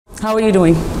How are you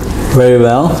doing? Very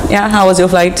well. Yeah, how was your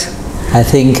flight? I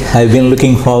think I've been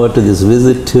looking forward to this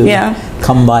visit to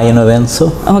come by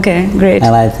Inovenso. Okay, great.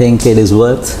 And I think it is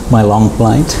worth my long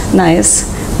flight. Nice.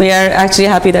 We are actually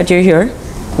happy that you're here.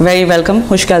 Very welcome.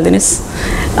 Hoş geldiniz.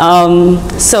 I'm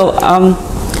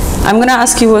going to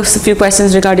ask you a few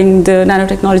questions regarding the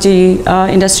nanotechnology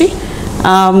industry.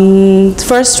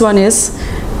 First one is,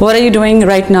 what are you doing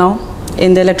right now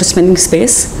in the electrospinning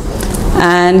space?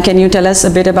 And can you tell us a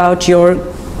bit about your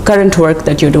current work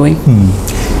that you're doing?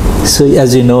 So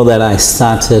as you know that I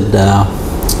started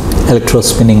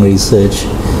electrospinning research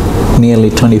nearly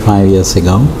 25 years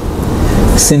ago.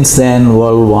 Since then,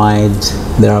 worldwide,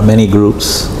 there are many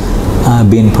groups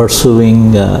been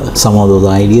pursuing some of those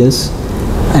ideas,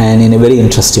 and in a very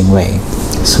interesting way.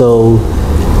 So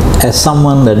as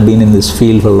someone that's been in this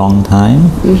field for a long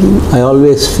time, I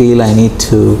always feel I need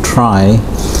to try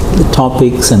the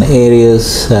topics and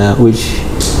areas which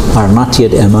are not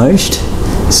yet emerged.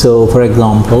 So for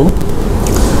example,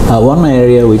 one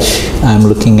area which I'm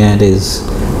looking at is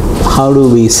how do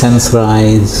we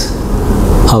sensorize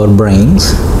our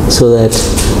brains so that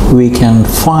we can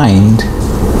find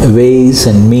ways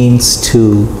and means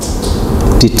to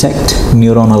detect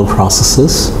neuronal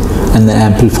processes and then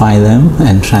amplify them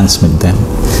and transmit them.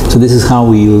 So this is how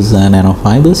we use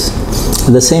nanofibers.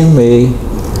 The same way,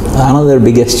 another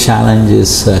biggest challenge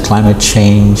is climate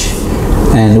change,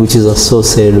 and which is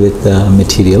associated with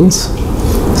materials.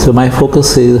 So my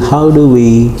focus is how do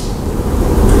we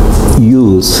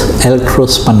use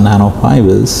electrospun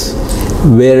nanofibers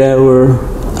wherever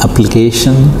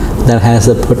application that has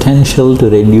a potential to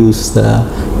reduce the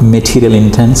material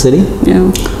intensity.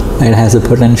 It has a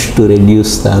potential to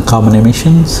reduce the carbon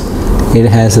emissions. It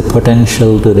has a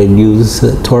potential to reduce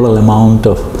the total amount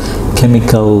of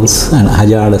chemicals and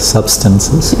hazardous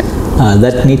substances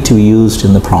that need to be used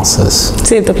in the process.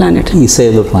 Save the planet. You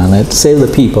save the planet, save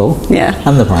the people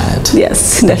and the planet.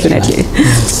 Yes, definitely.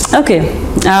 Okay,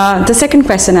 the second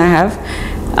question I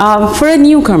have, for a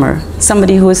newcomer,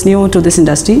 somebody who is new to this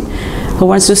industry, who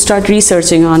wants to start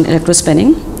researching on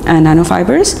electrospinning and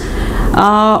nanofibers,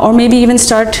 or maybe even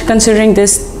start considering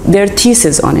their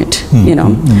thesis on it,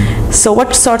 So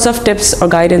what sorts of tips or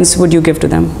guidance would you give to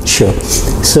them? Sure.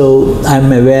 So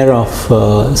I'm aware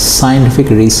of scientific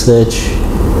research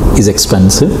is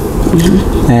expensive,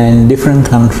 and different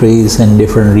countries and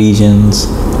different regions,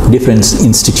 different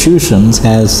institutions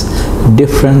has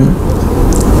different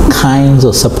kinds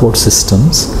of support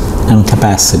systems and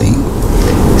capacity.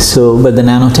 So, but the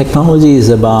nanotechnology is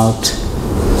about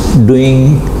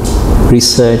doing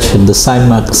research at the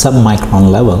submicron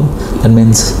level. That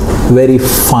means very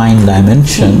fine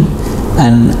dimension,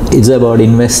 and it's about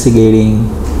investigating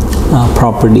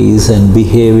properties and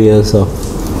behaviors of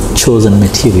chosen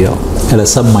material at a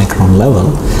submicron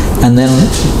level, and then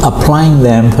applying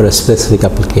them for a specific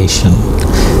application.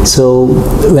 So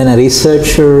when a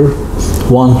researcher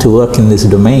wants to work in this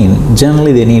domain,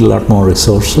 generally they need a lot more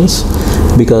resources,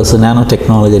 because the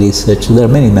nanotechnology research, there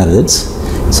are many methods.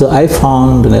 So I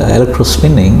found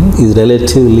electrospinning is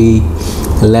relatively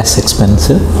less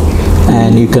expensive,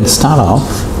 and you can start off,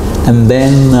 and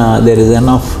then there is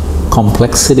enough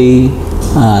complexity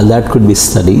that could be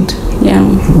studied,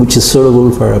 which is suitable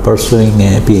for pursuing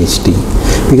a PhD.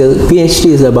 Because PhD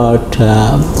is about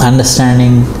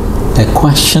understanding a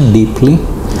question deeply,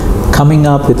 coming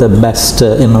up with the best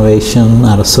innovation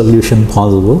or a solution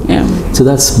possible. So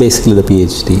that's basically the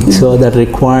PhD. So that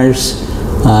requires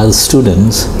the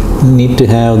students need to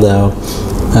have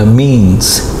the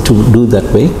means to do that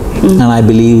way, and I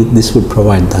believe this would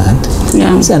provide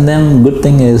that. And then good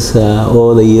thing is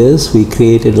over the years we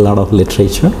created a lot of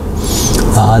literature.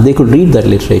 They could read that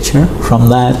literature. From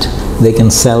that they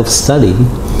can self-study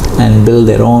and build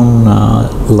their own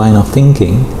line of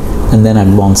thinking, and then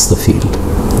advance the field.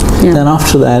 Then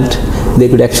after that they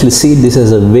could actually see this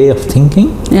as a way of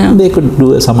thinking. They could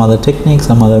do some other technique,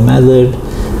 some other method.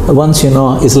 Once you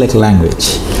know, it's like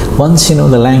language. Once you know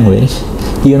the language,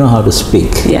 you know how to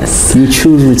speak. You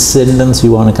choose which sentence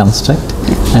you want to construct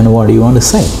and what you want to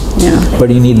say. But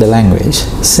you need the language.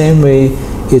 Same way,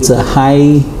 it's a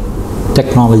high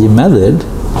technology method.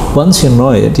 Once you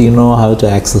know it, you know how to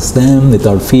access them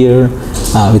without fear,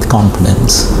 with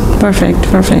confidence. Perfect.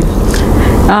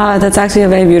 That's actually a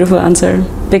very beautiful answer,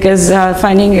 because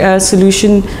finding a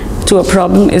solution to a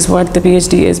problem is what the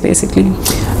PhD is basically.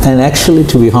 And actually,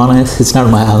 to be honest, it's not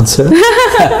my answer.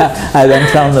 I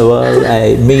went around the world,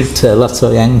 I meet lots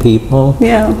of young people,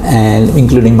 and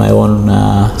including my own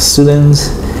students.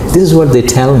 This is what they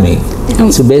tell me.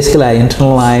 So basically, I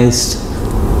internalized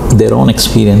their own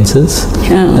experiences,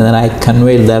 and then I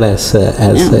conveyed that as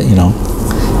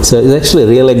So it's actually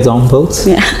real examples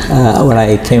what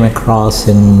I came across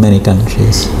in many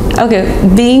countries. Okay,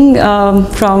 being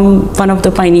from one of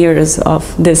the pioneers of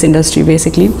this industry,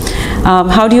 basically,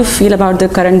 how do you feel about the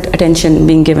current attention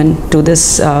being given to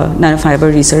this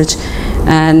nanofiber research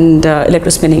and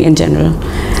electrospinning in general?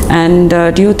 And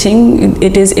do you think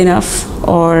it is enough,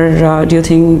 or do you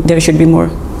think there should be more?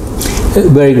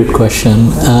 Very good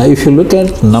question. If you look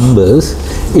at numbers,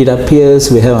 it appears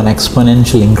we have an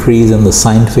exponential increase in the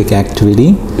scientific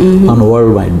activity on a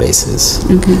worldwide basis.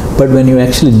 But when you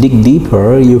actually dig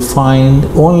deeper, you find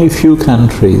only few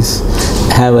countries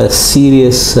have a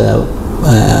serious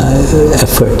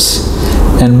efforts,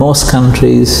 and most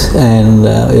countries and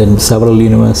in several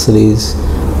universities,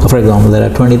 for example, there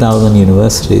are 20,000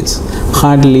 universities,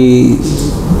 hardly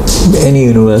any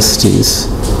universities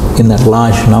in that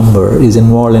large number is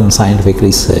involved in scientific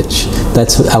research.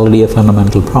 That's already a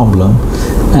fundamental problem.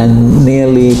 And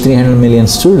nearly 300 million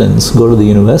students go to the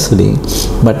university,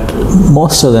 but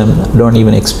most of them don't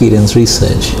even experience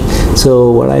research.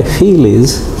 So what I feel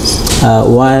is,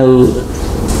 while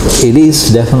it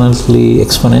is definitely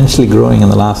exponentially growing in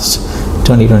the last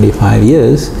 20-25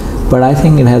 years, but I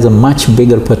think it has a much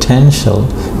bigger potential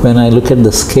when I look at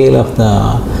the scale of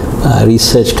the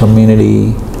research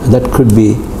community that could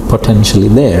be potentially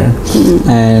there.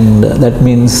 And that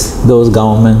means those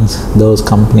governments, those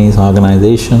companies,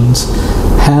 organizations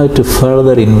have to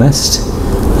further invest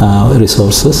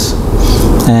resources.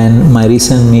 And my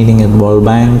recent meeting at World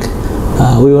Bank,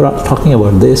 we were talking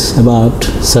about this, about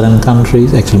certain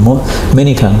countries, actually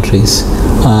many countries,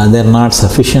 they're not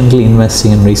sufficiently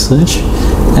investing in research.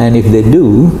 And if they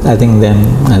do, I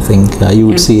think you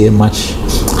would see a much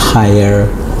higher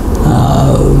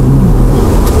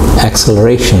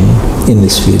acceleration in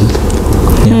this field.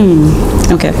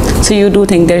 Okay, so you do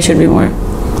think there should be more?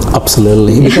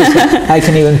 Absolutely, because I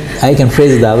can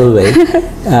phrase it the other way.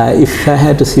 If I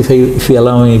had to see, if you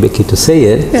allow me, Becky, to say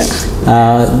it,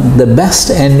 the best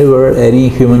endeavor any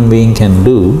human being can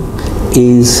do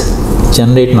is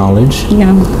generate knowledge,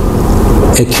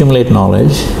 accumulate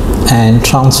knowledge, and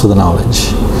transfer the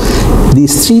knowledge.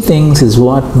 These three things is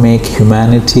what make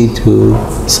humanity to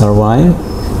survive,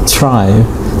 thrive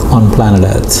on planet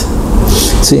Earth.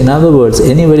 So in other words,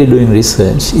 anybody doing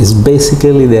research is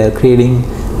basically they are creating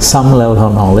some level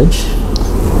of knowledge.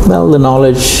 Well, the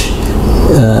knowledge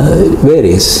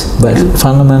varies, but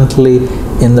fundamentally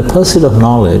in the pursuit of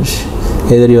knowledge,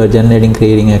 either you are generating,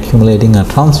 creating, accumulating, or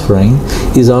transferring,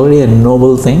 is already a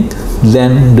noble thing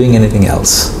than doing anything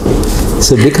else.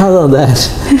 So because of that,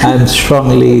 I'm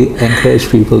strongly encourage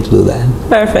people to do that.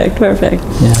 Perfect.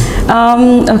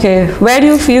 Yeah. Okay, where do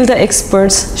you feel the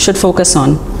experts should focus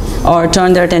on or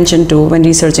turn their attention to when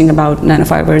researching about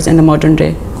nanofibers in the modern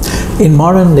day? In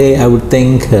modern day, I would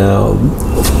think,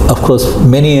 of course,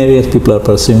 many areas people are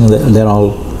pursuing, they're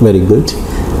all very good.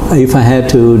 If I had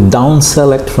to down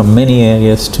select from many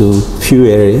areas to few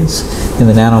areas in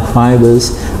the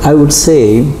nanofibers, I would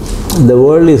say the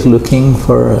world is looking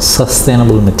for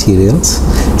sustainable materials.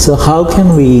 So how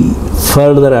can we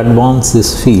further advance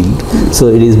this field so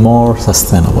it is more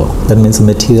sustainable? That means the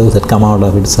materials that come out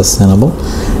of it is sustainable.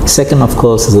 Second, of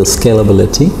course, is the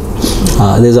scalability.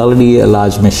 There's already a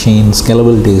large machine,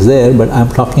 scalability is there, but I'm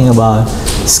talking about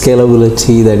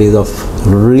scalability that is of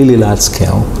really large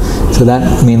scale. So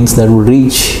that means that will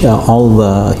reach all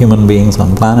the human beings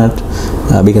on planet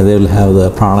because they will have the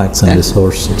products and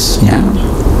resources.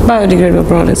 Biodegradable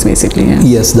products, basically.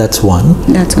 Yes, that's one.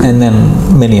 And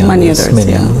then many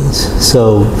others.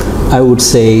 So I would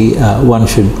say one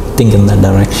should think in that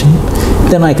direction.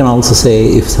 Then I can also say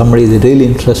if somebody is really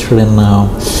interested in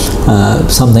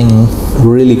something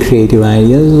really creative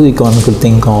ideas, one could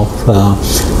think of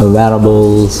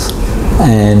wearables,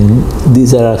 and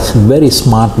these are very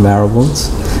smart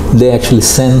wearables. They actually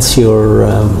sense your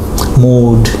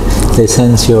mood, they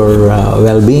sense your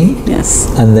well-being,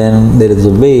 and then there is a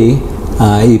way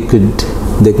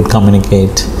they could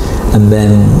communicate, and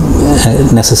then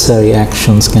necessary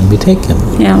actions can be taken.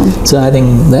 So I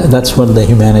think that's what the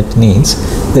humanity needs.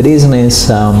 The reason is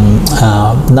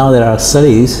now there are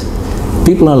studies,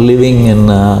 people are living in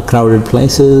crowded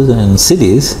places and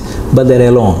cities, but they're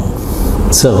alone.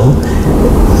 So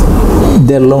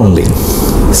they're lonely.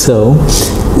 So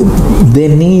they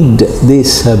need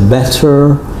this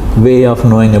better way of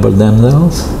knowing about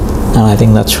themselves, and I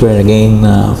think that's where again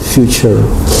future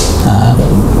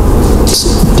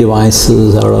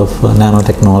devices out of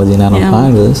nanotechnology,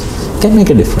 nanofibers can make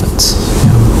a difference.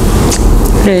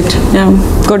 Great,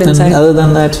 good insight. And other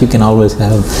than that, you can always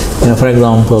have, for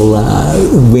example,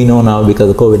 we know now because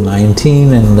of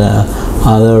COVID-19 and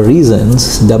other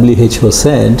reasons, WHO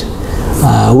said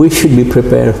we should be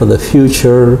prepared for the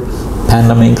future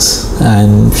pandemics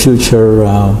and future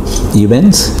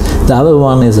events. The other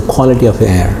one is the quality of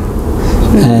air.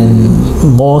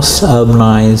 And most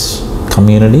urbanized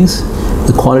communities,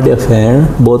 the quality of air,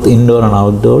 both indoor and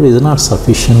outdoor, is not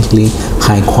sufficiently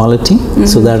high quality.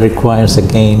 So that requires,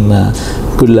 again,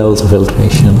 good levels of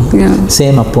filtration.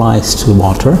 Same applies to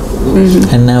water.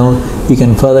 And now you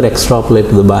can further extrapolate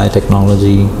to the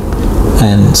biotechnology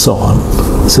and so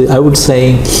on. So I would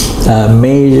say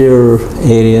major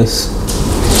areas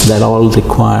that all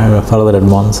require further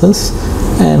advances,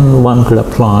 and one could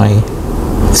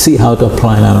see how to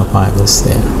apply nanofibers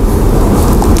there.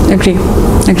 Agree,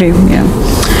 yeah.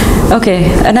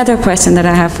 Okay, another question that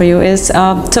I have for you is,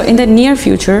 so in the near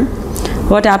future,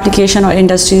 what application or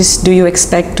industries do you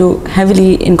expect to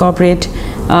heavily incorporate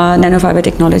nanofiber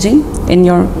technology, in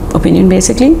your opinion,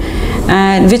 basically?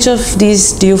 And which of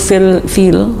these do you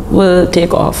feel will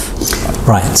take off?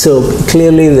 Right, so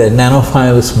clearly the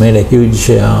nanofibers made a huge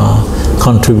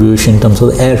contribution in terms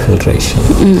of the air filtration.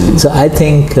 So I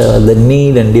think the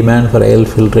need and demand for air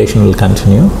filtration will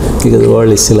continue, because the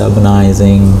world is still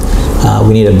urbanizing.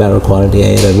 We need a better quality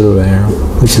air everywhere,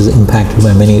 which is impacted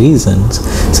by many reasons.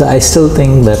 So I still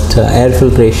think that air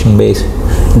filtration based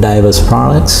diverse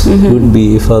products would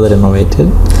be further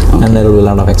innovated, and there will be a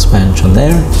lot of expansion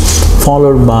there,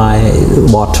 followed by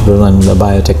water and the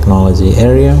biotechnology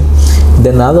area.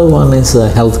 Then the other one is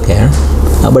healthcare,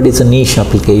 but it's a niche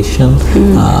application.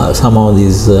 Some of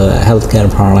these healthcare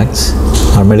products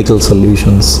or medical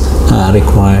solutions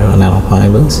require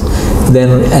nanofibers.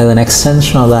 Then as an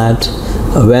extension of that,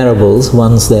 wearables,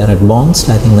 once they are advanced,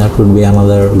 I think that would be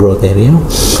another growth area.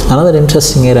 Another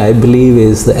interesting area, I believe,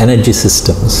 is the energy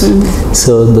systems.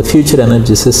 So in the future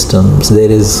energy systems,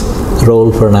 there is a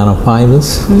role for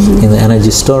nanofibers in the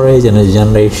energy storage, energy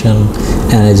generation,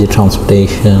 energy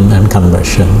transportation and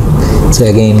conversion. So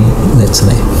again, that's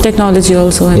the technology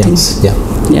also, I think.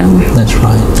 Yeah, that's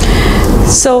right.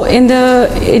 So in the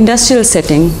industrial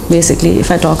setting, basically,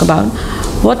 if I talk about,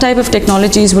 what type of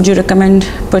technologies would you recommend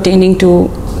pertaining to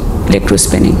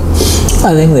electrospinning?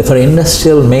 I think that for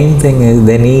industrial, main thing is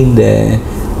they need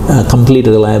complete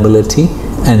reliability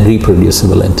and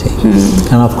reproducibility.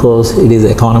 And of course, it is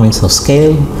economies of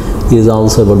scale. It is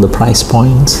also about the price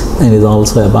points, and it is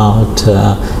also about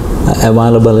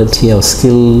availability of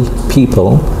skilled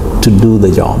people to do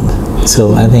the job.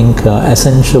 So I think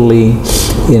essentially,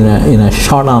 in a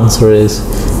short answer is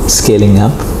scaling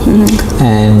up,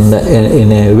 and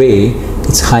in a way,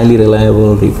 it's highly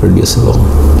reliable, reproducible.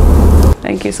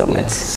 Thank you so much.